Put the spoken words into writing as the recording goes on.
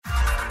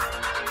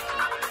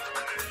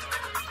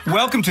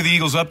Welcome to the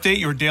Eagles Update,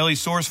 your daily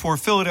source for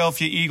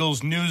Philadelphia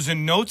Eagles news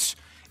and notes.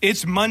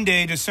 It's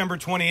Monday, December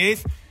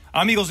 28th.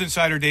 I'm Eagles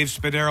insider Dave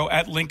Spadaro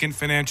at Lincoln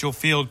Financial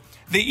Field.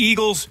 The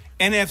Eagles'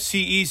 NFC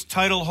East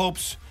title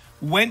hopes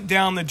went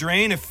down the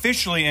drain,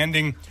 officially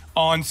ending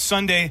on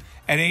Sunday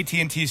at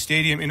AT&T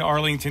Stadium in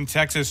Arlington,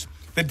 Texas.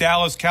 The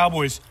Dallas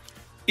Cowboys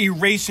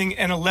erasing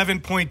an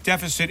 11-point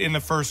deficit in the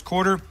first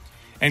quarter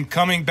and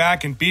coming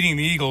back and beating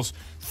the Eagles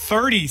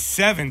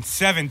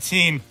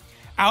 37-17,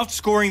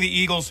 outscoring the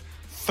Eagles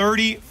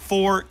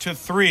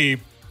 34-3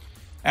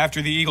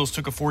 after the Eagles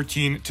took a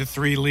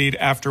 14-3 lead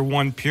after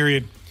one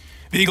period.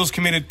 The Eagles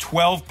committed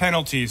 12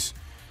 penalties.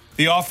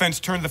 The offense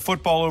turned the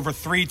football over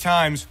 3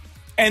 times,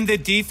 and the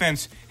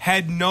defense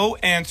had no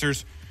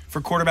answers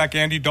for quarterback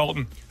Andy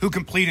Dalton, who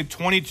completed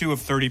 22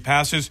 of 30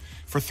 passes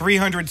for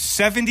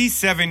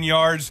 377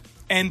 yards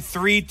and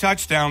 3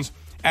 touchdowns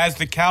as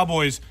the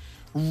Cowboys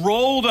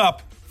rolled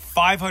up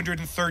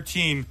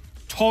 513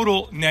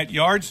 total net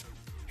yards.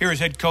 Here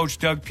is head coach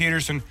Doug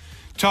Peterson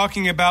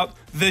talking about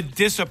the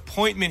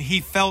disappointment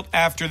he felt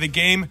after the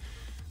game,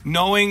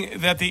 knowing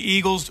that the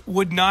Eagles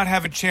would not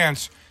have a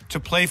chance to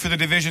play for the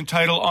division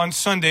title on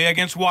Sunday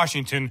against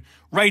Washington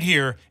right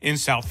here in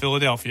South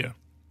Philadelphia.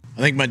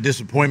 I think my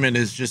disappointment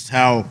is just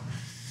how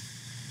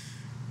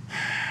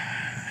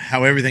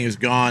everything has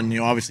gone.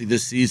 Obviously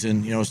this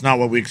season, it's not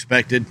what we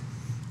expected,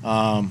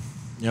 to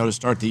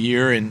start the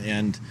year.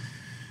 And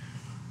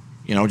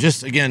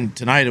just again,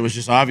 tonight it was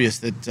just obvious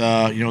that,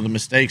 the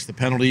mistakes, the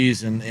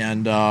penalties,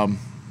 and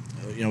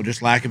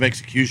just lack of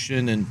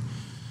execution and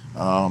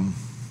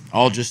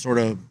all just sort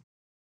of.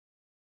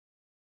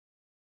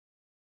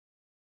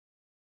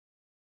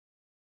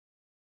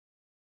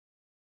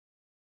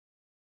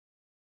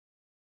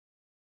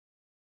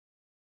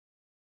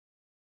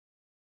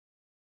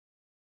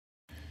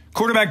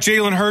 Quarterback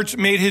Jalen Hurts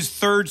made his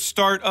 3rd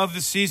start of the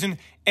season,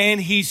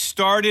 and he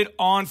started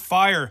on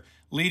fire,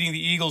 leading the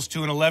Eagles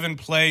to an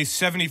 11-play,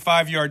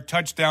 75-yard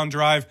touchdown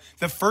drive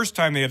the first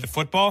time they had the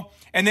football,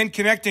 and then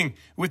connecting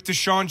with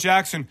Deshaun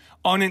Jackson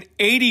on an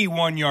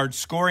 81-yard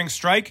scoring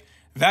strike.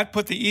 That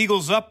put the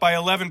Eagles up by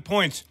 11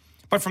 points.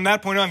 But from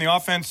that point on, the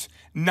offense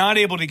not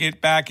able to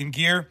get back in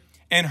gear,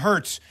 and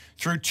Hurts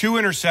threw 2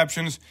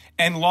 interceptions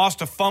and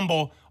lost a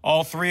fumble,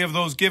 all 3 of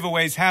those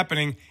giveaways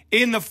happening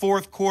in the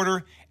fourth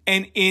quarter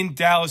and in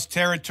Dallas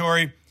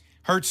territory.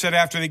 Hurts said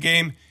after the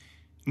game,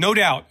 no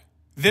doubt,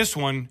 this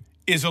one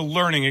is a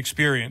learning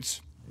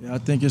experience. Yeah, I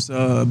think it's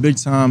a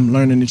big-time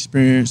learning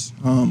experience,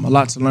 a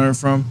lot to learn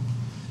from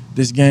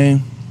this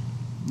game,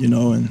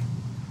 and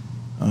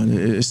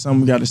it's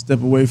something we got to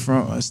step away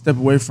from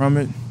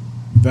it,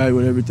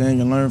 evaluate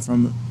everything and learn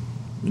from it.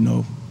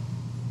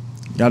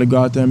 Got to go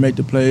out there and make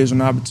the plays when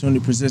the opportunity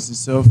presents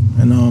itself,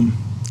 and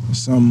it's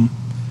something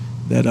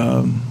that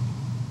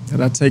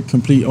I take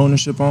complete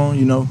ownership on.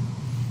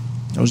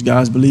 Those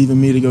guys believe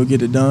in me to go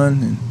get it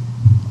done, and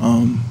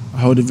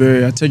I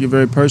take it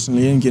very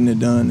personally in getting it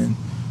done. And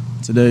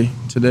today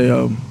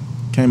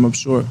came up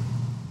short.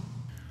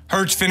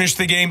 Hurts finished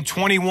the game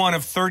 21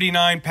 of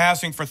 39,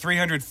 passing for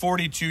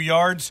 342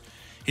 yards.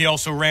 He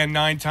also ran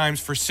 9 times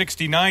for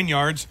 69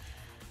 yards.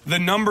 The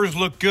numbers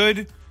look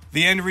good.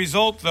 The end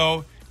result,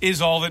 though,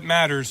 is all that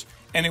matters,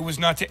 and it was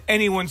not to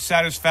anyone's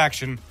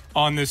satisfaction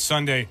on this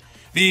Sunday.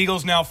 The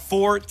Eagles now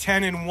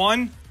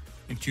 4-10-1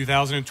 in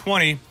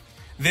 2020.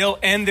 They'll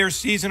end their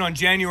season on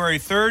January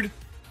 3rd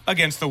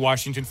against the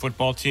Washington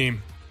football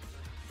team.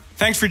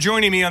 Thanks for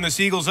joining me on this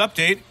Eagles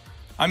Update.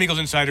 I'm Eagles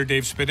insider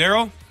Dave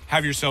Spadaro.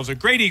 Have yourselves a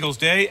great Eagles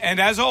day, and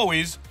as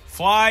always,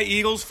 fly,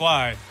 Eagles,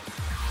 fly.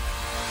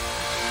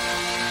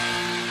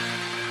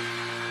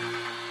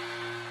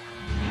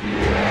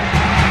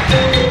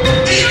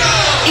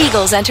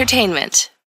 Eagles Entertainment.